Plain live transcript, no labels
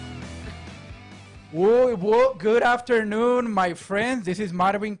Good afternoon, my friends. This is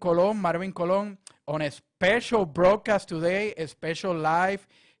Marvin Colon. Marvin Colon on a special broadcast today, a special live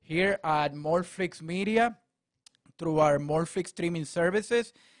here at Morflix Media through our Morflix streaming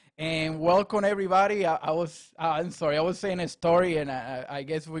services. And welcome everybody. I'm sorry, I was saying a story, and I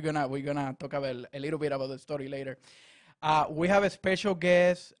guess we're gonna talk about a little bit about the story later. We have a special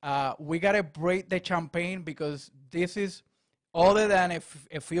guest. We gotta break the champagne because this is other than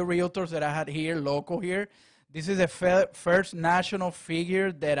a few realtors that I had here, local here. This is the first national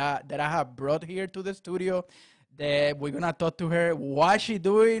figure that I have brought here to the studio. That we're gonna talk to her what she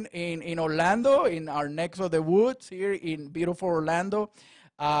doing in Orlando, in our neck of the woods here in beautiful Orlando.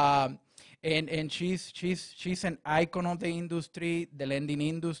 And she's an icon of the industry, the lending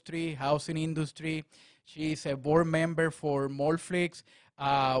industry, housing industry. She's a board member for Morflix,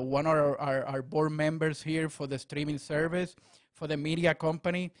 one of our board members here for the streaming service, for the media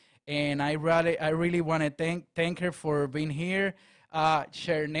company. And I really want to thank her for being here.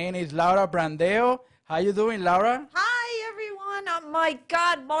 Her name is Laura Brandeo. How you doing, Laura? Hi, everyone. Oh, my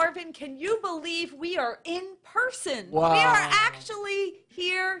God, Marvin, can you believe we are in person? Wow. We are actually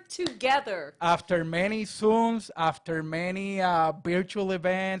here together. After many Zooms, after many virtual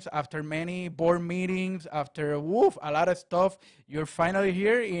events, after many board meetings, after a lot of stuff, you're finally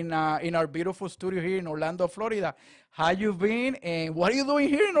here in our beautiful studio here in Orlando, Florida. How you been, and what are you doing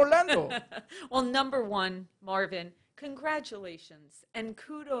here in Orlando? Well, number one, Marvin, congratulations and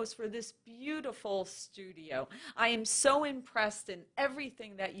kudos for this beautiful studio. I am so impressed in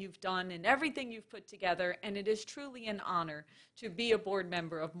everything that you've done and everything you've put together, and it is truly an honor to be a board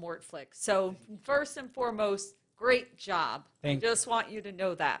member of Morflix. So first and foremost, great job. Thank you. Just want you to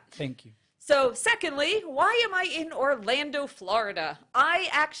know that. Thank you. So secondly, why am I in Orlando, Florida? I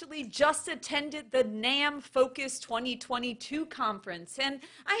actually just attended the NAM Focus 2022 conference, and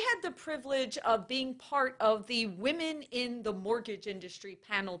I had the privilege of being part of the Women in the Mortgage Industry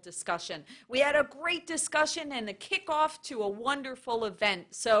panel discussion. We had a great discussion and a kickoff to a wonderful event.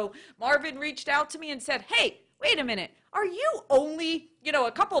 So Marvin reached out to me and said, hey, wait a minute, are you only,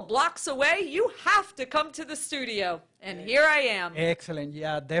 a couple blocks away? You have to come to the studio. And here I am. Excellent.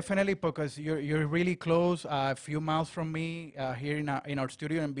 Yeah, definitely, because you're really close, a few miles from me, here in our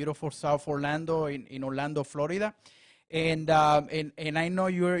studio in beautiful South Orlando, in Orlando, Florida. And I know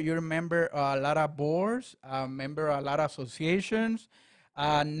you're a member of a lot of boards, member of a lot of associations.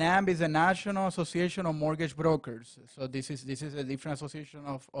 NAM is the National Association of Mortgage Brokers. So this is a different association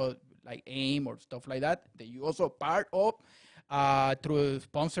of like AIM or stuff like that you also part of through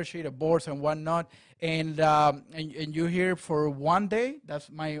sponsorship of boards and whatnot. And you're here for one day.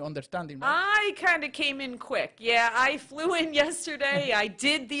 That's my understanding, right? I kind of came in quick. Yeah, I flew in yesterday. I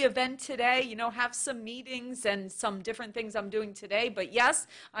did the event today, have some meetings and some different things I'm doing today. But yes,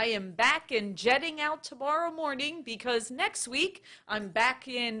 I am back and jetting out tomorrow morning because next week I'm back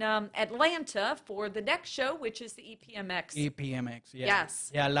in Atlanta for the next show, which is the EPMX. EPMX, yeah.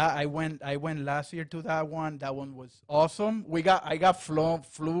 Yes. Yeah, I went last year to that one. That one was awesome. I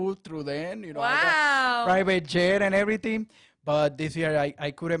flew through then, Wow. Private jet and everything. But this year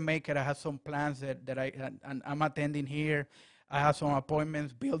I couldn't make it. I had some plans that I'm attending here. I have some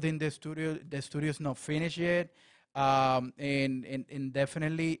appointments building the studio. The studio is not finished yet. And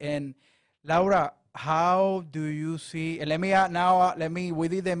definitely. And Laura, how do you see? We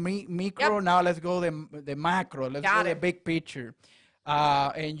did the micro. Yep. Now let's go the macro. Let's Got go the it. big picture.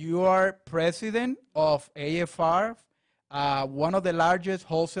 And you are president of AFR, one of the largest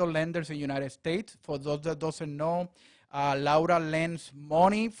wholesale lenders in the United States. For those that doesn't know, Laura lends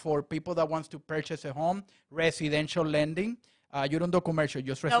money for people that wants to purchase a home, residential lending. You don't do commercial,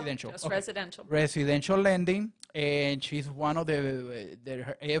 just residential. Nope, just Okay. residential. Residential lending, and she's one of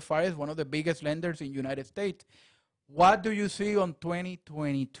her AFR is one of the biggest lenders in the United States. What do you see on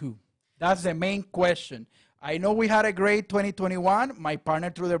 2022? That's the main question. I know we had a great 2021. My partner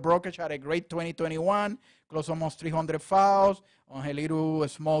through the brokerage had a great 2021, closed almost 300 files on a little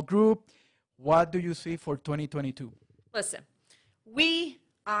small group. What do you see for 2022? Listen,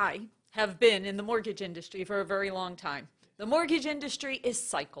 I have been in the mortgage industry for a very long time. The mortgage industry is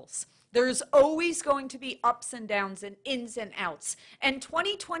cycles. There's always going to be ups and downs and ins and outs. And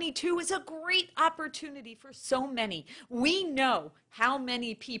 2022 is a great opportunity for so many. We know how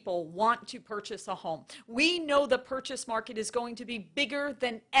many people want to purchase a home. We know the purchase market is going to be bigger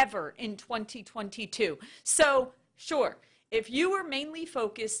than ever in 2022. So, sure, if you are mainly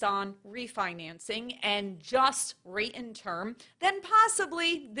focused on refinancing and just rate and term, then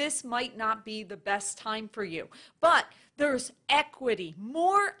possibly this might not be the best time for you. But there's equity,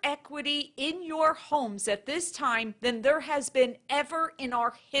 more equity in your homes at this time than there has been ever in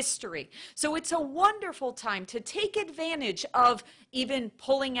our history. So it's a wonderful time to take advantage of even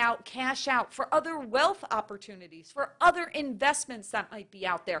pulling out cash out for other wealth opportunities, for other investments that might be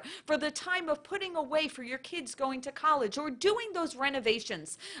out there, for the time of putting away for your kids going to college or doing those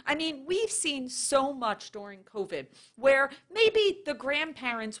renovations. I mean, we've seen so much during COVID where maybe the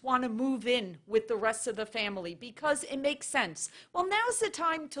grandparents want to move in with the rest of the family because it makes sense. Well, now's the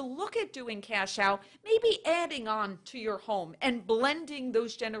time to look at doing cash out, maybe adding on to your home and blending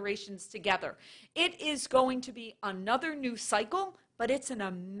those generations together. It is going to be another new cycle, but it's an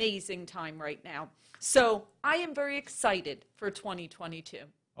amazing time right now. So I am very excited for 2022.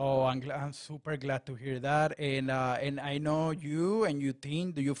 Oh, I'm super glad to hear that. And I know you and your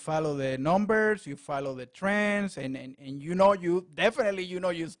team, do you follow the numbers, you follow the trends, and you know, you definitely, you know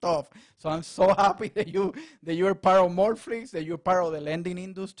your stuff. So I'm so happy that you're part of Morphlix, that you're part of the lending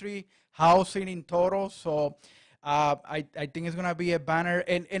industry, housing in total. So I think it's gonna be a banner.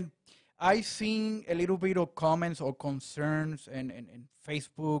 And I seen a little bit of comments or concerns in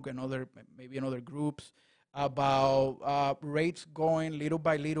Facebook and maybe in other groups about rates going little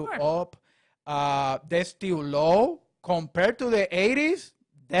by little Sure. up. They're still low compared to the 80s,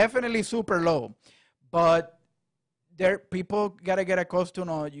 definitely super low. But there, people gotta get accustomed.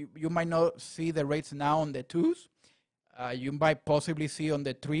 Or you might not see the rates now on the twos. You might possibly see on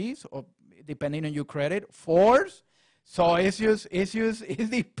the threes, or depending on your credit, fours. So it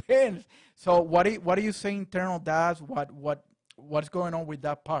depends. So what do you say in terms of that? What's going on with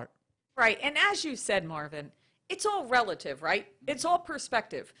that part? Right. And as you said, Marvin, it's all relative, right? It's all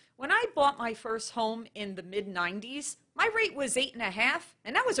perspective. When I bought my first home in the mid 90s, my rate was 8.5,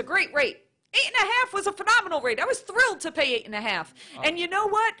 and that was a great rate. 8.5 was a phenomenal rate. I was thrilled to pay 8.5. And you know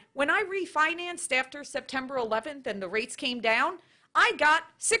what? When I refinanced after September 11th and the rates came down, I got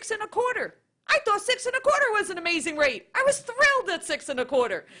 6.25. I thought 6.25 was an amazing rate. I was thrilled at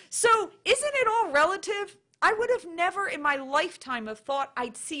 6.25. So isn't it all relative? I would have never in my lifetime have thought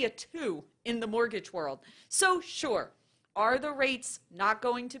I'd see a 2 in the mortgage world. So sure, are the rates not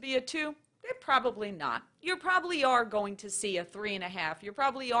going to be a 2? They're probably not. You probably are going to see a 3.5. You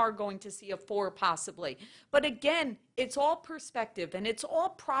probably are going to see a 4 possibly. But again, it's all perspective and it's all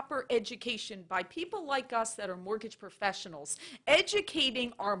proper education by people like us that are mortgage professionals,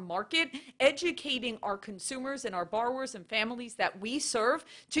 educating our market, educating our consumers and our borrowers and families that we serve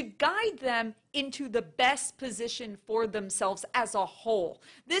to guide them into the best position for themselves as a whole.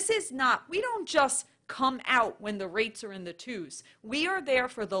 This is not, we don't just come out when the rates are in the twos. We are there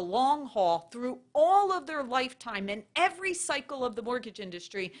for the long haul through all of their lifetime and every cycle of the mortgage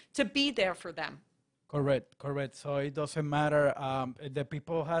industry to be there for them. Correct. So it doesn't matter. The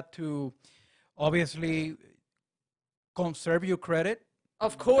people had to obviously conserve your credit.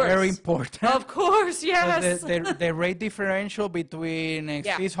 Of course. Very important. Of course, yes. The rate differential between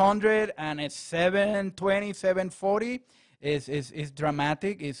Yeah. 600 and a 720, 740 is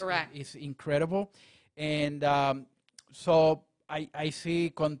dramatic. Correct. It's incredible. And so I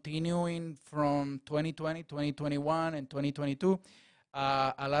see continuing from 2020, 2021, and 2022,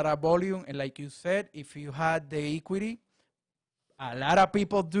 a lot of volume. And like you said, if you had the equity, a lot of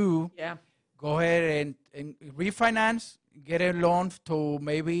people do. Yeah. Go ahead and refinance, get a loan to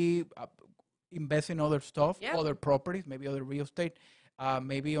maybe invest in other stuff, Yep. other properties, maybe other real estate,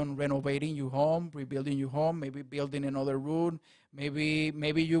 maybe on renovating your home, rebuilding your home, maybe building another room.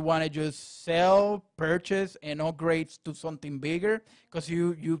 Maybe you want to just sell, purchase, and upgrade to something bigger because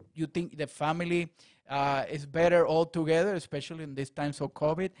you think the family is better all together, especially in these times of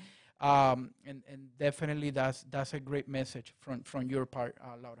COVID. And definitely that's a great message from your part,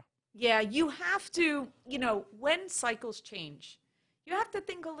 Laura. Yeah, you have to, when cycles change, you have to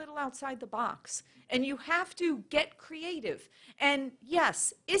think a little outside the box and you have to get creative. And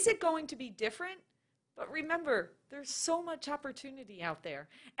yes, is it going to be different? But remember, there's so much opportunity out there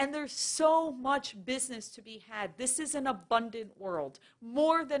and there's so much business to be had. This is an abundant world,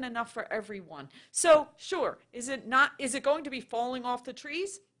 more than enough for everyone. So sure, is it going to be falling off the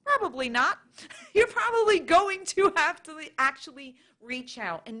trees? Probably not. You're probably going to have to actually reach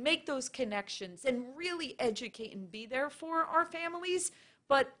out and make those connections and really educate and be there for our families.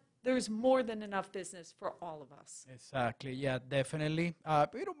 But there's more than enough business for all of us. Exactly. Yeah, definitely.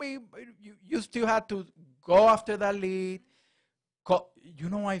 You still have to go after that lead.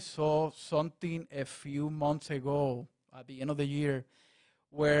 I saw something a few months ago at the end of the year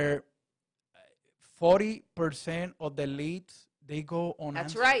where 40% of the leads, they go on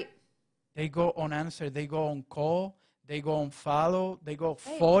That's answer. right. They go on answer. They go on call. They go on follow. They go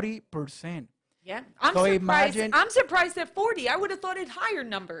Right. 40%. Yeah, I'm So surprised. imagine, I'm surprised at 40. I would have thought it higher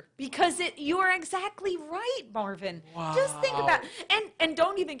number because you are exactly right, Marvin. Just think about wow. and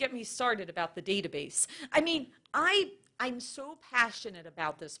don't even get me started about the database. I mean, I'm so passionate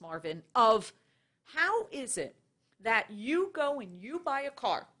about this, Marvin, of how is it that you go and you buy a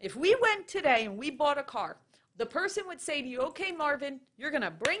car? If we went today and we bought a car, the person would say to you, okay, Marvin, you're going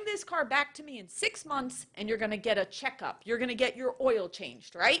to bring this car back to me in 6 months and you're going to get a checkup. You're going to get your oil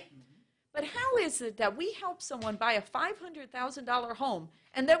changed, right? But how is it that we help someone buy a $500,000 home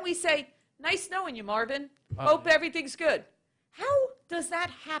and then we say, nice knowing you, Marvin. Hope everything's good. How does that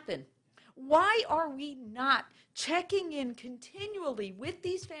happen? Why are we not checking in continually with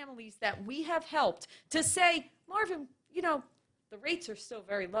these families that we have helped to say, Marvin, the rates are still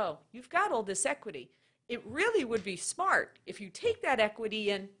very low. You've got all this equity. It really would be smart if you take that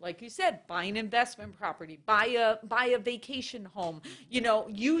equity and, like you said, buy an investment property, buy a vacation home,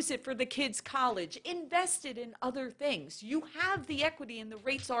 use it for the kids' college, invest it in other things. You have the equity and the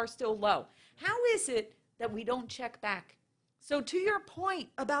rates are still low. How is it that we don't check back? So to your point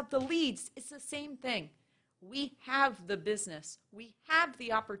about the leads, it's the same thing. We have the business. We have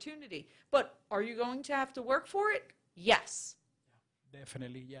the opportunity. But are you going to have to work for it? Yes.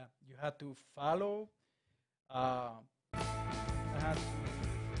 Definitely, yeah. You have to follow. Uh, have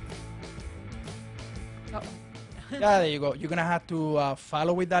Uh-oh. yeah, there you go. You're gonna have to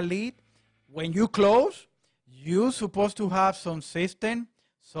follow with that lead. When you close, you're supposed to have some system,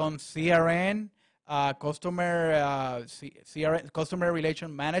 some CRM, CRM, customer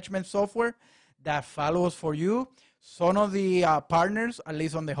relation management software that follows for you. Some of the partners, at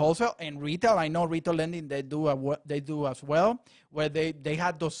least on the wholesale and retail, I know retail lending they do as well, where they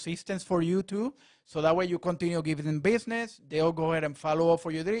have those systems for you too. So that way you continue giving them business, they'll go ahead and follow up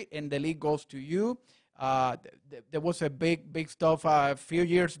for you, and the lead goes to you. There was a big stuff a few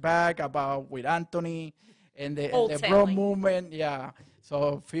years back about with Anthony and the bro Wholesaling. movement. Yeah.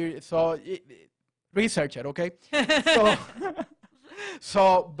 Research it, okay? So,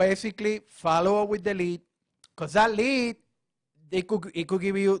 so basically follow up with the lead, because that lead, it could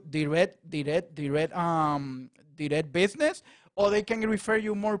give you direct business, or they can refer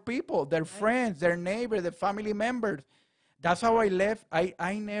you more people, their friends, their neighbors, their family members. That's how I left.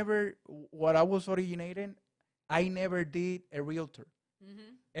 I never, what I was originating, I never did a realtor.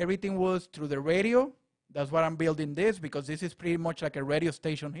 Everything was through the radio. That's why I'm building this, because this is pretty much like a radio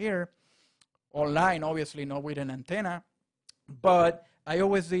station here, online, obviously, not with an antenna. But I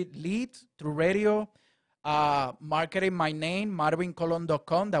always did leads through radio, marketing my name,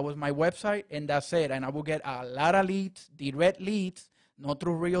 marvincolon.com. That was my website, and that's it. And I will get a lot of leads, direct leads, not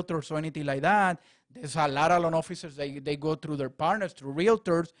through realtors or anything like that. There's a lot of loan officers, they go through their partners, through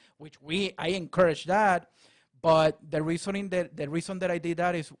realtors, which I encourage that. But the reason that I did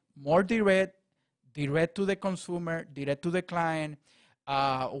that is more direct to the consumer, direct to the client.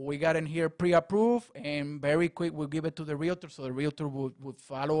 We got in here pre-approved, and very quick we'll give it to the realtor, so the realtor would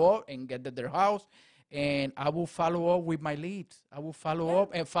follow up and get to their house. And I will follow up with my leads. I will follow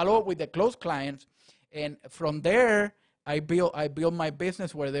up with the close clients. And from there, I build my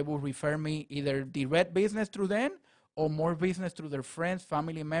business where they will refer me either direct business through them or more business through their friends,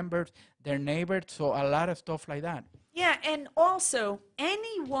 family members, their neighbors. So a lot of stuff like that. Yeah, and also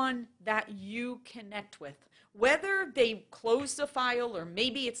anyone that you connect with, whether they close the file or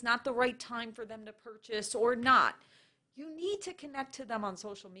maybe it's not the right time for them to purchase or not, you need to connect to them on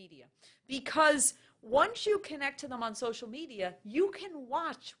social media, because once you connect to them on social media, you can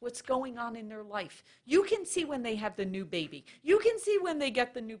watch what's going on in their life. You can see when they have the new baby. You can see when they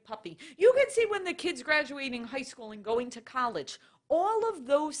get the new puppy. You can see when the kid's graduating high school and going to college. All of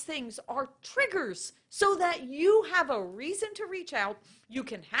those things are triggers so that you have a reason to reach out. You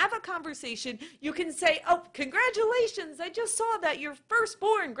can have a conversation. You can say, oh, congratulations, I just saw that your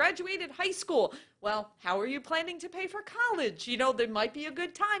firstborn graduated high school. Well, how are you planning to pay for college? There might be a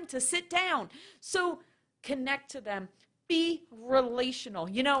good time to sit down. So connect to them. Be relational.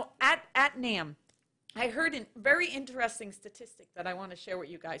 At NAM, I heard a very interesting statistic that I want to share with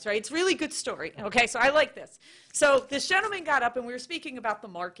you guys, right? It's a really good story, okay? So I like this. So this gentleman got up, and we were speaking about the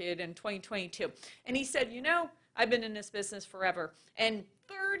market in 2022, and he said, I've been in this business forever, and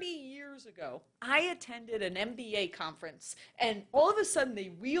 30 years ago, I attended an MBA conference, and all of a sudden,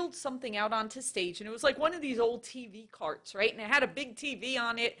 they wheeled something out onto stage, and it was like one of these old TV carts, right? And it had a big TV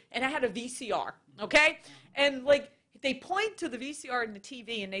on it, and it had a VCR, okay? And, they point to the VCR and the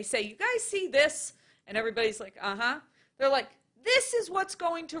TV, and they say, you guys see this? And everybody's like, uh-huh. They're like, this is what's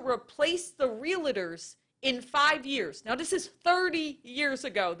going to replace the realtors in 5 years. Now, this is 30 years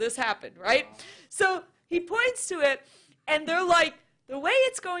ago this happened, right? So he points to it, and they're like, the way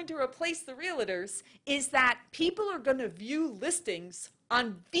it's going to replace the realtors is that people are going to view listings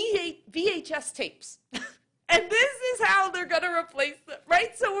on VHS tapes. And this is how they're going to replace them,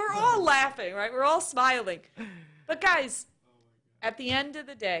 right? So we're all laughing, right? We're all smiling. But guys, at the end of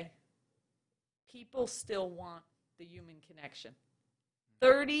the day, people still want the human connection.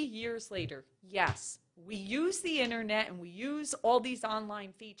 30 years later, yes, we use the internet and we use all these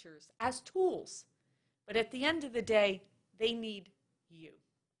online features as tools. But at the end of the day, they need you.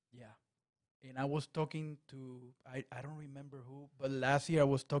 Yeah. And I was talking to, I don't remember who, but last year I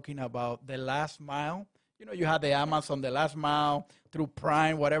was talking about the last mile. You know, you have the Amazon, the last mile, through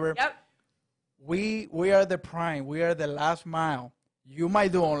Prime, whatever. Yep. We are the Prime. We are the last mile. You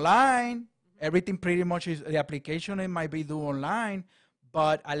might do online. Everything pretty much is, the application, it might be do online.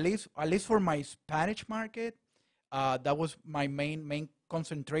 But at least for my Spanish market, that was my main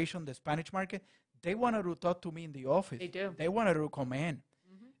concentration, the Spanish market. They wanted to talk to me in the office. They do. They wanted to come in.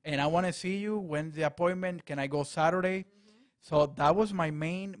 And I want to see you. When's the appointment? Can I go Saturday? So that was my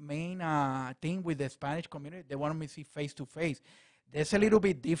main thing with the Spanish community. They wanted me to see face to face. That's a little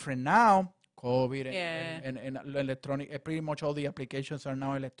bit different now. COVID and electronic. Pretty much all the applications are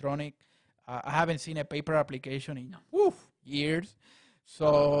now electronic. I haven't seen a paper application in years.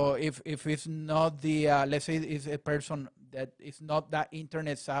 So if it's not the let's say it's a person that is not that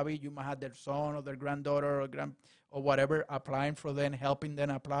internet savvy, you might have their son or their granddaughter or whatever applying for them, helping them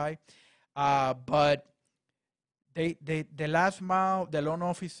apply. But the last mile, the loan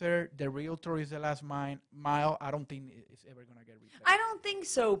officer, the realtor is the last mile. I don't think it's ever going to get replaced. I don't think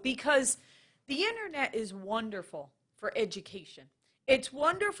so, because the internet is wonderful for education. It's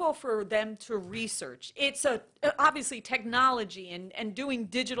wonderful for them to research. It's obviously technology and doing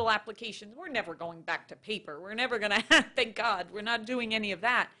digital applications. We're never going back to paper. We're never going to, thank God, we're not doing any of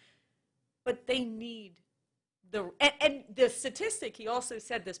that. But they need and the statistic, he also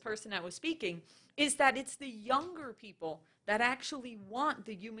said, this person that was speaking, is that it's the younger people that actually want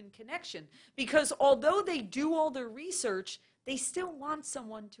the human connection. Because although they do all their research, they still want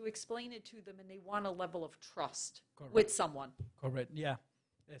someone to explain it to them, and they want a level of trust with someone. Correct. Yeah,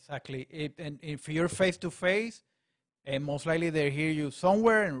 exactly. And if you're face to face, and most likely they hear you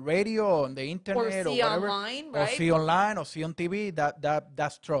somewhere in radio, on the internet, or see whatever, online, right? Or see online, or see on TV.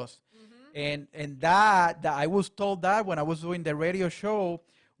 That's trust. And that I was told that when I was doing the radio show,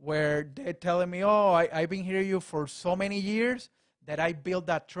 where they're telling me, oh, I've been hearing you for so many years that I built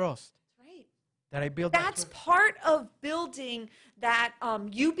that trust. Right. That I built. That's part of building that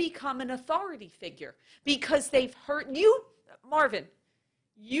you become an authority figure, because they've heard you, Marvin.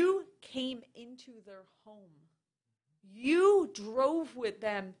 You came into their home. You drove with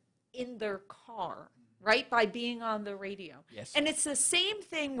them in their car, right, by being on the radio. Yes. And it's the same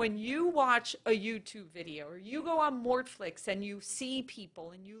thing when you watch a YouTube video or you go on Mortflix and you see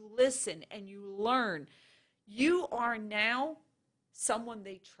people and you listen and you learn. You are now someone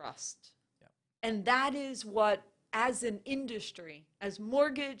they trust. Yep. And that is what, as an industry, as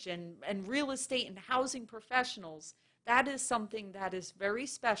mortgage and real estate and housing professionals, that is something that is very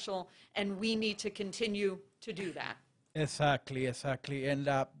special, and we need to continue to do that. Exactly. And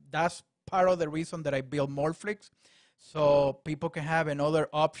that's part of the reason that I built Mortflix, so people can have another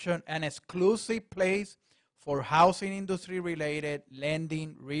option, an exclusive place for housing industry related,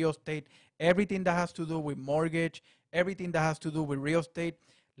 lending, real estate, everything that has to do with mortgage, everything that has to do with real estate.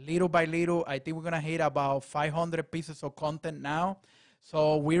 Little by little, I think we're going to hit about 500 pieces of content now.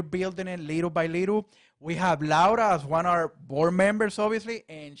 So we're building it little by little. We have Laura as one of our board members, obviously,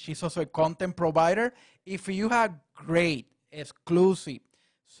 and she's also a content provider. If you have great, exclusive,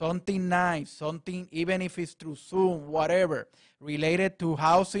 something nice, something, even if it's through Zoom, whatever, related to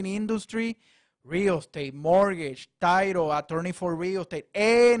housing industry, real estate, mortgage, title, attorney for real estate,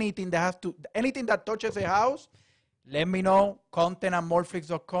 anything that touches a house, let me know, content at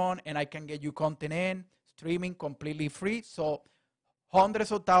mortflix.com, and I can get you content in, streaming completely free. So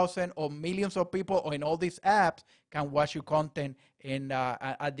hundreds of thousands or millions of people in all these apps can watch your content. And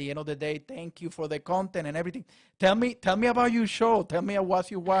at the end of the day, thank you for the content and everything. Tell me about your show. Tell me what's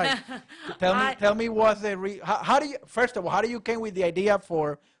your wife. tell me what's the how do you, first of all, how do you came with the idea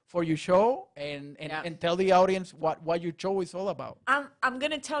for your show, and tell the audience what your show is all about. I'm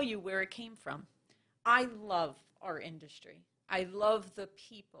going to tell you where it came from. I love our industry. I love the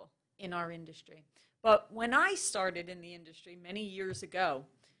people in our industry. But when I started in the industry many years ago,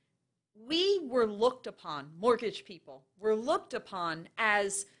 we were looked upon, mortgage people were looked upon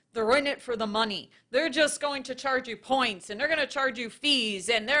as they're in it for the money. They're just going to charge you points, and they're going to charge you fees,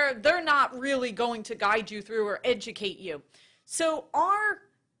 and they're not really going to guide you through or educate you. So our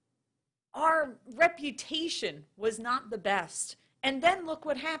reputation was not the best. And then look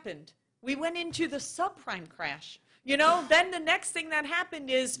what happened. We went into the subprime crash. You know, then the next thing that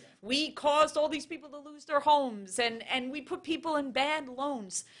happened is we caused all these people to lose their homes, and we put people in bad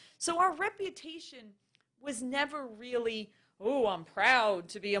loans. So our reputation was never really, oh, I'm proud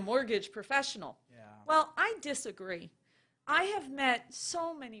to be a mortgage professional. Yeah. Well, I disagree. I have met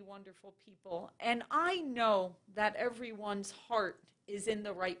so many wonderful people, and I know that everyone's heart is in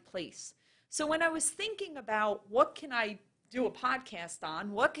the right place. So when I was thinking about what can I do a podcast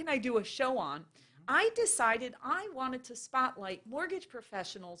on, what can I do a show on, I decided I wanted to spotlight mortgage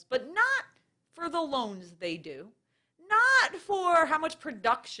professionals, but not for the loans they do, not for how much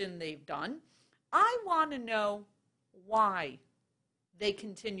production they've done. I want to know why they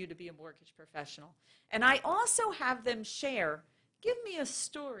continue to be a mortgage professional. And I also have them share, give me a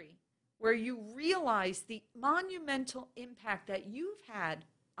story where you realize the monumental impact that you've had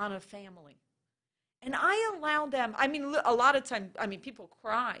on a family. And I allow them, I mean, a lot of times, I mean, people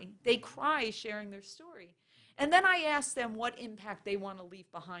cry. They cry sharing their story. And then I ask them what impact they want to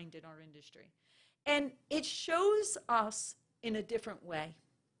leave behind in our industry. And it shows us in a different way.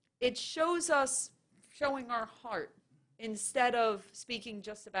 It shows us showing our heart instead of speaking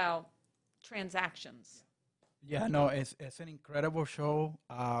just about transactions. Yeah, no, it's an incredible show.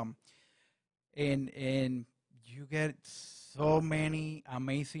 And you get so many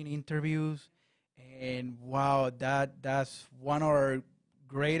amazing interviews. And wow, that's one of our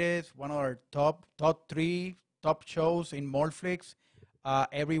greatest, one of our top three top shows in Morflix.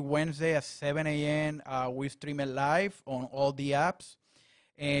 Every Wednesday at 7 a.m. We stream it live on all the apps.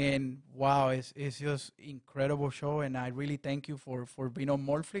 And wow, it's just incredible show. And I really thank you for being on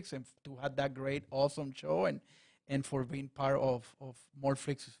Morflix and to have that great, awesome show and for being part of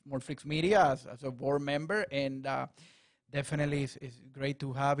Morflix Media as a board member. And definitely it's great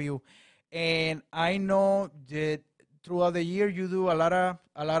to have you. And I know that throughout the year you do a lot of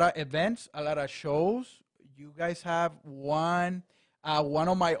events, a lot of shows. You guys have one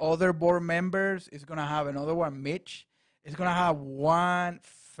of my other board members is gonna have another one. Mitch is gonna have one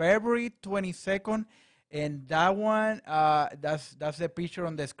February 22nd, and that one that's the picture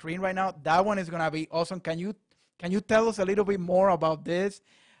on the screen right now. That one is gonna be awesome. Can you tell us a little bit more about this?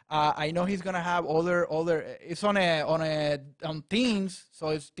 I know he's gonna have other. It's on teens, so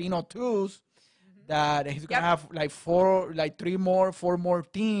it's teen or twos. That he's gonna have like four more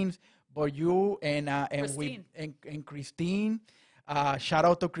teens. But you and Christine. Shout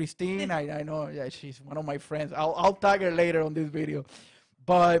out to Christine. I know, yeah, she's one of my friends. I'll tag her later on this video.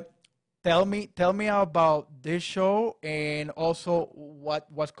 But tell me about this show and also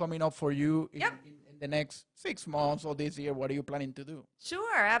what's coming up for you in the next 6 months or this year. What are you planning to do?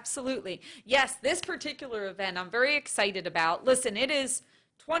 Sure, absolutely. Yes, this particular event I'm very excited about. Listen, it is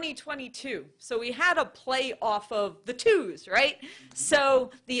 2022. So we had a play off of the twos, right?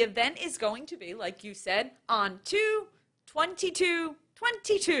 So the event is going to be, like you said, on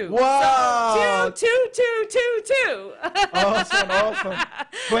 2/22/22. Wow. So 2/2/2/2/2. Awesome.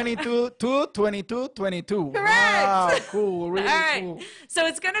 22. Correct. Wow, cool, really All right. cool. So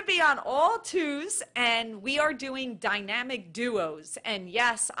it's going to be on all twos, and we are doing dynamic duos. And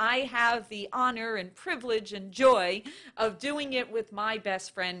yes, I have the honor and privilege and joy of doing it with my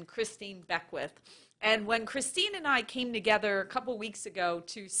best friend, Christine Beckwith. And when Christine and I came together a couple weeks ago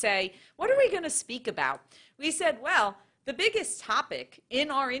to say, what are we going to speak about? We said, well, the biggest topic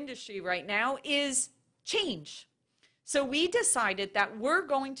in our industry right now is change. So we decided that we're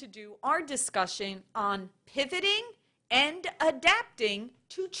going to do our discussion on pivoting and adapting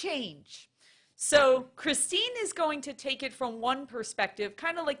to change. So Christine is going to take it from one perspective,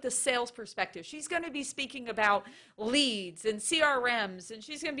 kind of like the sales perspective. She's going to be speaking about leads and CRMs, and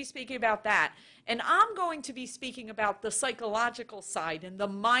she's going to be speaking about that. And I'm going to be speaking about the psychological side and the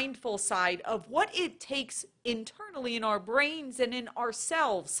mindful side of what it takes internally in our brains and in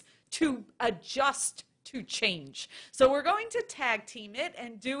ourselves to adjust to change. So we're going to tag team it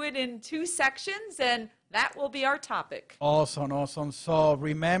and do it in 2 sections, and that will be our topic. Awesome. So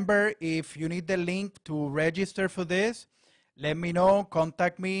remember, if you need the link to register for this, let me know.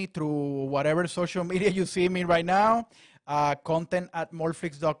 Contact me through whatever social media you see me right now,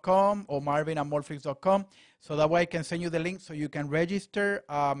 content@morflix.com or marvin@morflix.com. So that way I can send you the link so you can register.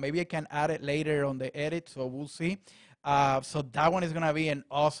 Maybe I can add it later on the edit, so we'll see. So that one is going to be an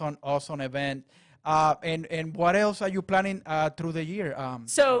awesome event. And what else are you planning through the year?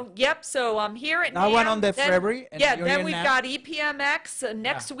 So I'm here at That NAMM. one on the Then- February. And Yeah, you're then here we've now? got EPMX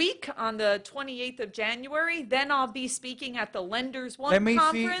next week on the 28th of January. Then I'll be speaking at the Lenders One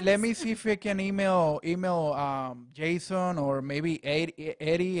conference. Let me see if I can email Jason or maybe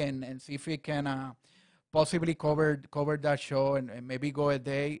Eddie and see if we can possibly cover that show and maybe go a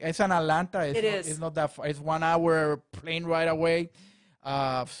day. It's in Atlanta. It's not that far. It's 1 hour plane ride away.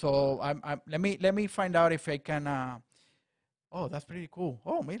 So let me find out if I can. Oh, that's pretty cool.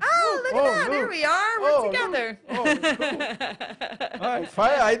 Oh, man. Oh, look at that. There we are. We're Oh, together. look. Oh, cool. All right,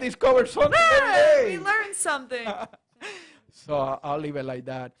 fine. I discovered something every We day. learned something. So I'll leave it like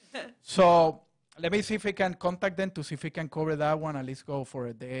that. So let me see if I can contact them to see if we can cover that one. At least go for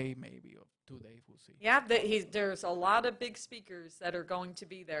a day, maybe, or 2 days. We'll see. Yeah, there's a lot of big speakers that are going to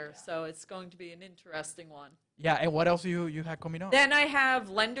be there, so it's going to be an interesting one. Yeah, and what else you have coming up? Then I have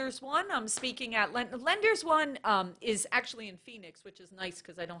Lenders One. I'm speaking at Lenders One is actually in Phoenix, which is nice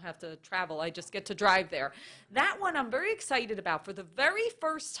because I don't have to travel. I just get to drive there. That one I'm very excited about. For the very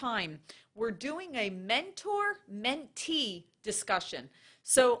first time, we're doing a mentor-mentee discussion.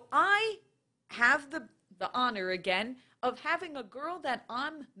 So I have the honor again of having a girl that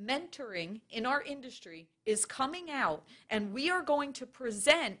I'm mentoring in our industry is coming out, and we are going to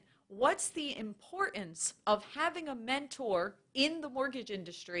present what's the importance of having a mentor in the mortgage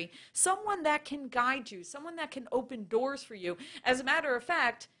industry, someone that can guide you, someone that can open doors for you. As a matter of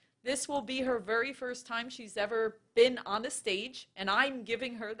fact, this will be her very first time she's ever been on a stage, and I'm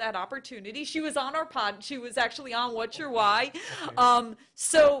giving her that opportunity. She was on our pod. She was actually on What's Your Why. Okay.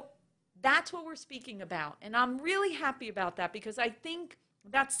 So that's what we're speaking about, and I'm really happy about that because I think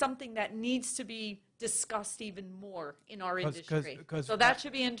that's something that needs to be discussed even more in our industry. So that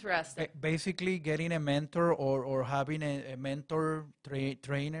should be interesting. Basically, getting a mentor or having a mentor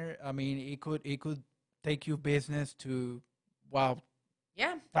trainer. I mean, it could take your business to wow.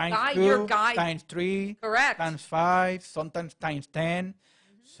 Yeah, Times your 2, guide. times 3, Correct. times 5, sometimes times 10.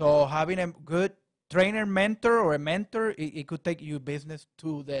 So having a good trainer, mentor, or a mentor, it could take your business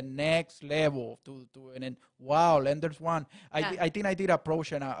to the next level. And then wow, Lenders One. I think I did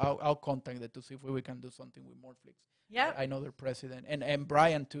approach, and I'll contact them to see if we can do something with Moreflix. Yeah. I know their president and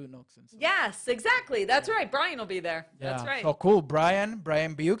Brian too, Noxon. So. Yes, exactly. That's right. Brian will be there. Yeah. That's right. So cool. Brian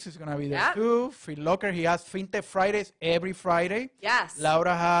Bukes is gonna be there too. Phil Locker, he has FinTech Fridays every Friday. Yes.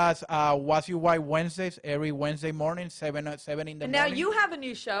 Laura has What's Your Why Wednesdays every Wednesday morning, 7 in the And morning. now you have a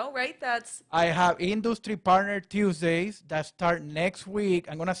new show, right? That's I have Industry Partner Tuesdays that start next week.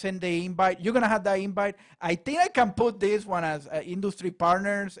 I'm gonna send the invite. You're gonna have that invite. I think I can put this one as Industry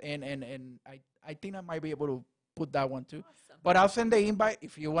Partners, and I think I might be able to put that one too. Awesome. But I'll send the invite.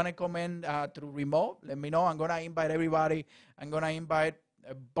 If you want to come in through remote, let me know. I'm going to invite everybody. I'm going to invite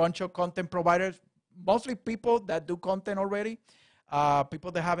a bunch of content providers, mostly people that do content already, people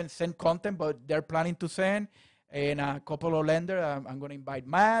that haven't sent content, but they're planning to send, and a couple of lenders. I'm going to invite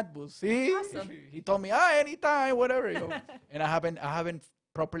Matt. We'll see. Awesome. He told me, anytime, whatever. And I haven't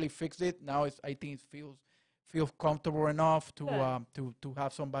properly fixed it. Now I think it feels comfortable enough to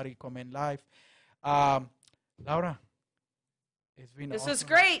have somebody come in live. Laura, it's been This awesome. was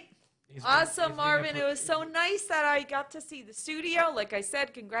great. It's Awesome, been Marvin. It was so nice that I got to see the studio. Like I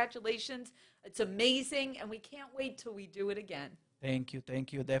said, congratulations. It's amazing, and we can't wait till we do it again. Thank you,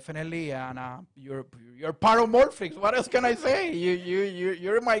 definitely. And you're part of Moreflix. What else can I say?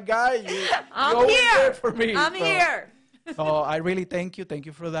 You're my guy. You're I'm always here. there for me. I'm here. So I really thank you. Thank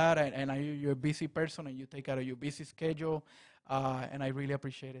you for that. And you're a busy person, and you take out of your busy schedule. And I really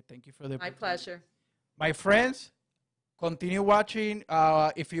appreciate it. Thank you for the My pleasure. My friends, continue watching.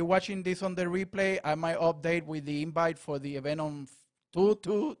 If you're watching this on the replay, I might update with the invite for the event on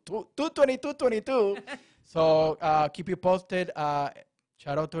 2/22/22. So keep you posted.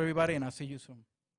 Shout out to everybody, and I'll see you soon.